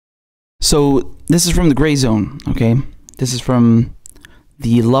So this is from the Grayzone, okay? This is from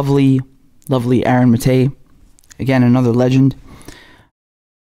the lovely Aaron Matei. Again, another legend.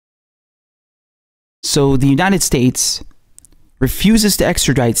 So the United States refuses to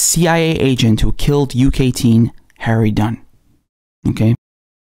extradite CIA agent who killed UK teen Harry Dunn. Okay?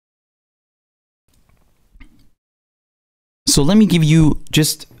 So let me give you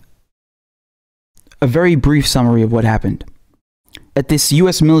just a very brief summary of what happened. At this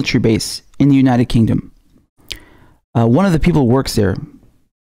US military base in the United Kingdom, one of the people who works there,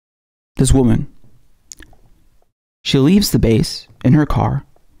 this woman, she leaves the base in her car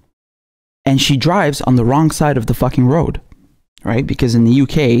and she drives on the wrong side of the fucking road, right? Because in the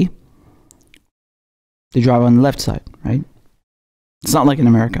UK, they drive on the left side, right? It's not like in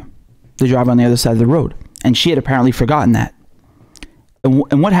America. They drive on the other side of the road. And she had apparently forgotten that.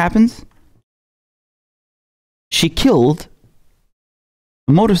 And what happens? She killed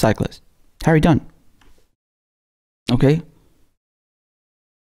a motorcyclist, Harry Dunn. Okay?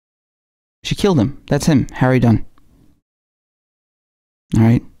 She killed him. That's him, Harry Dunn.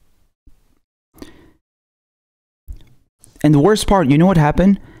 Alright? And the worst part, you know what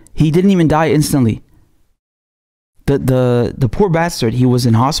happened? He didn't even die instantly. The poor bastard, he was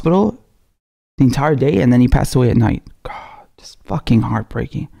in hospital the entire day and then he passed away at night. God, just fucking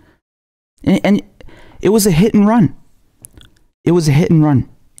heartbreaking. And it was a hit and run. It was a hit and run.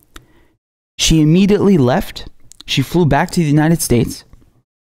 She immediately left. She flew back to the United States.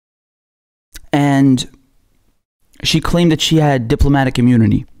 And she claimed that she had diplomatic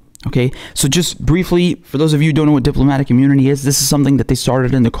immunity. Okay, so just briefly, for those of you who don't know what diplomatic immunity is, this is something that they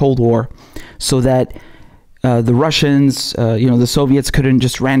started in the Cold War so that the Russians, the Soviets couldn't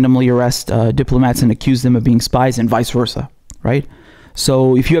just randomly arrest diplomats and accuse them of being spies and vice versa, right?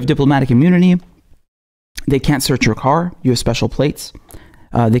 So if you have diplomatic immunity, they can't search your car. You have special plates.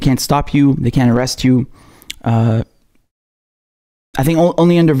 They can't stop you. They can't arrest you. I think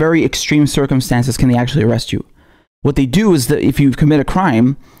only under very extreme circumstances can they actually arrest you. What they do is that if you commit a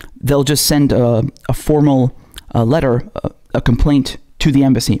crime, they'll just send a formal letter, a complaint to the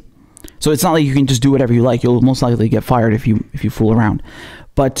embassy. So it's not like you can just do whatever you like. You'll most likely get fired if you fool around.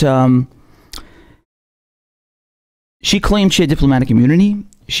 But she claimed she had diplomatic immunity.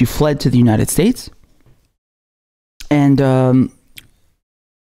 She fled to the United States. And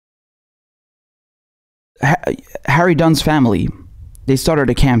Harry Dunn's family, they started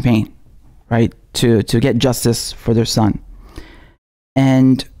a campaign, right, to get justice for their son.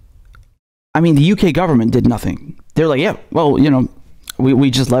 And I mean, the UK government did nothing. They're like, yeah, well,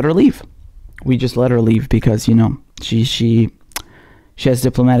 we just let her leave. We just let her leave because, she has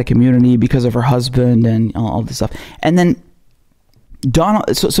diplomatic immunity because of her husband and all this stuff. And then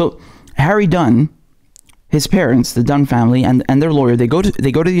so Harry Dunn, his parents, the Dunn family, and their lawyer, they go to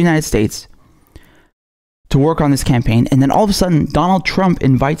the United States to work on this campaign, and then all of a sudden, Donald Trump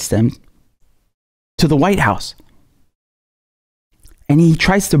invites them to the White House. And he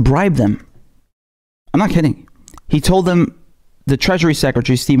tries to bribe them. I'm not kidding. He told them the Treasury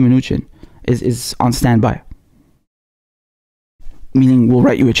Secretary, Steve Mnuchin, is on standby. Meaning, we'll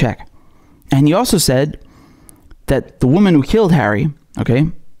write you a check. And he also said that the woman who killed Harry, okay,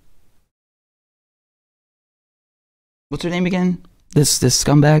 what's her name again? This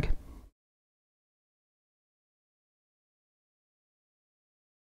scumbag?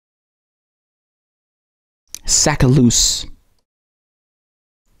 Sakalous.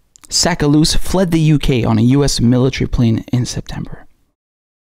 Sakalous fled the UK on a US military plane in September.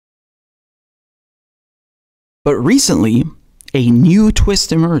 But recently, a new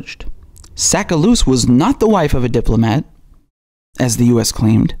twist emerged. Sakalous was not the wife of a diplomat, as the US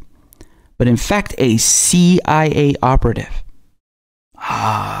claimed, but in fact a CIA operative.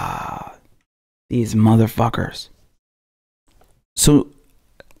 Ah, these motherfuckers. So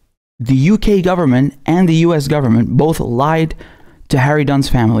the UK government and the US government both lied to Harry Dunn's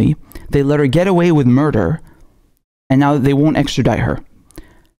family. They let her get away with murder, and now they won't extradite her.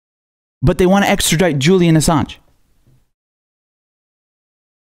 But they want to extradite Julian Assange.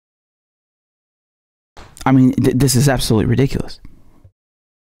 I mean, this is absolutely ridiculous.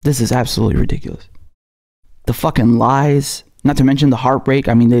 This is absolutely ridiculous. The fucking lies, not to mention the heartbreak.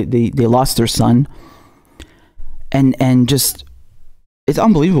 I mean, they lost their son. And just, it's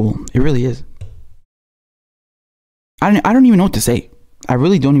unbelievable. It really is. I don't even know what to say. I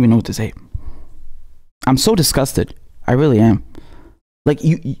really don't even know what to say. I'm so disgusted. I really am. Like,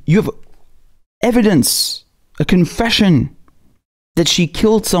 you have evidence, a confession that she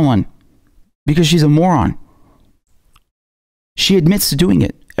killed someone because she's a moron. She admits to doing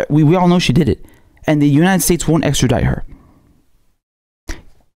it. We all know she did it. And the United States won't extradite her.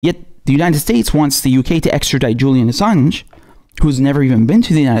 Yet the United States wants the UK to extradite Julian Assange, who's never even been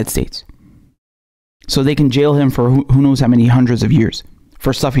to the United States, so they can jail him for who knows how many hundreds of years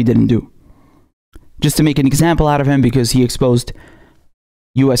for stuff he didn't do. Just to make an example out of him because he exposed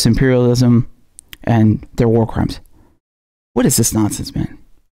US imperialism and their war crimes. What is this nonsense, man?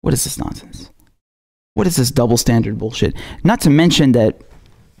 What is this nonsense? What is this double standard bullshit? Not to mention that,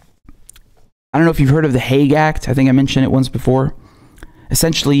 I don't know if you've heard of the Hague Act. I think I mentioned it once before.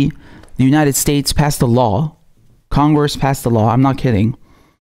 Essentially, the United States passed a law, Congress passed a law, I'm not kidding,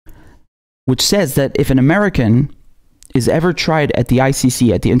 which says that if an American is ever tried at the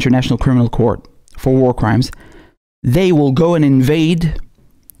ICC, at the International Criminal Court, for war crimes, they will go and invade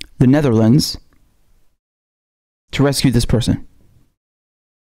the Netherlands to rescue this person.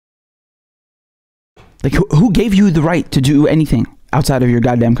 Like, who gave you the right to do anything outside of your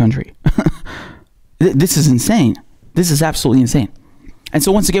goddamn country? This is insane. This is absolutely insane. And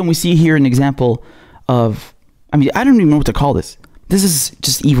so once again, we see here an example of, I mean, I don't even know what to call this. This is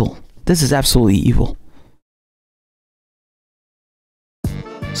just evil. This is absolutely evil.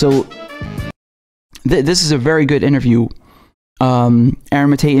 So this is a very good interview. Aaron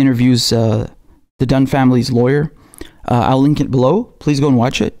Matei interviews the Dunn family's lawyer. I'll link it below. Please go and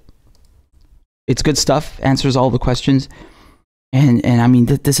watch it. It's good stuff. Answers all the questions. And I mean,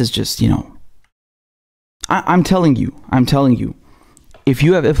 this is just, you know, I'm telling you, if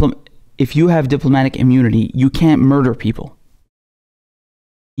you have diplomatic immunity, you can't murder people.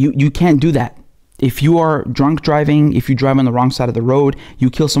 You can't do that. If you are drunk driving, if you drive on the wrong side of the road, you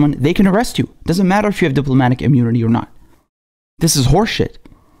kill someone, they can arrest you. Doesn't matter if you have diplomatic immunity or not. This is horseshit.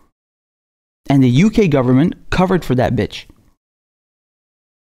 And the UK government covered for that bitch.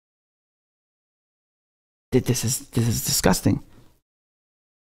 This is disgusting.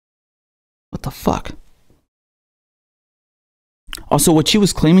 What the fuck? Also, what she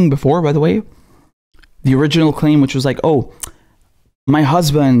was claiming before, by the way, the original claim, which was like, oh, my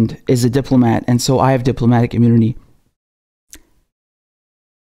husband is a diplomat, and so I have diplomatic immunity.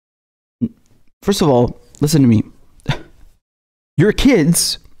 First of all, listen to me. Your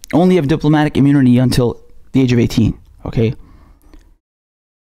kids only have diplomatic immunity until the age of 18, okay?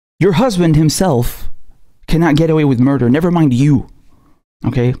 Your husband himself cannot get away with murder, never mind you,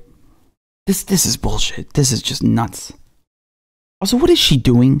 okay? This is bullshit. This is just nuts. Also, what is she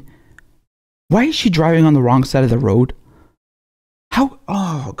doing? Why is she driving on the wrong side of the road? How,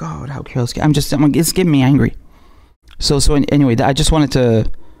 oh God, how careless. It's getting me angry. So anyway, I just wanted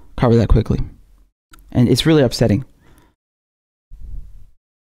to cover that quickly. And it's really upsetting.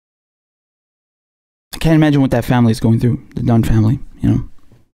 I can't imagine what that family is going through. The Dunn family, you know,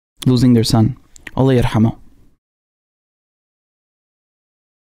 losing their son. Allah yarhamo.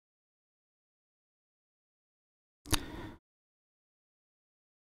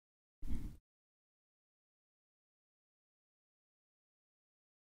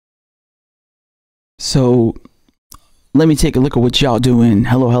 So, let me take a look at what y'all doing.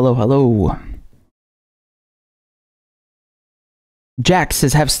 Hello, hello, hello. Jack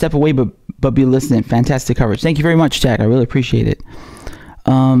says, have step away, but be listening. Fantastic coverage. Thank you very much, Jack. I really appreciate it.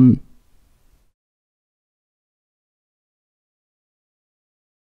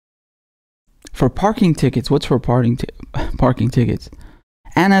 For parking tickets, what's for parking tickets?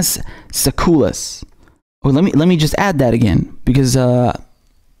 Anas Sakulas. Oh, let me just add that again, because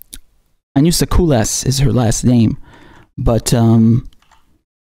I knew Sakulas is her last name, but Anna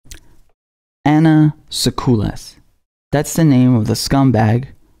Sakulas. That's the name of the scumbag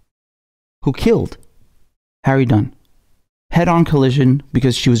who killed Harry Dunn. Head-on collision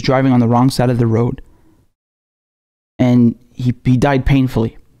because she was driving on the wrong side of the road. And he died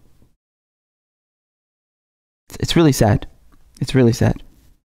painfully. It's really sad. It's really sad.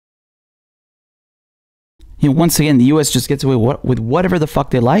 You know, once again, the US just gets away with whatever the fuck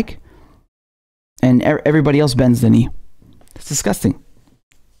they like. And everybody else bends the knee. It's disgusting.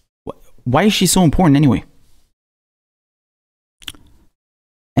 Why is she so important anyway?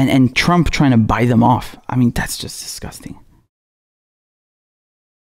 And Trump trying to buy them off. I mean, that's just disgusting.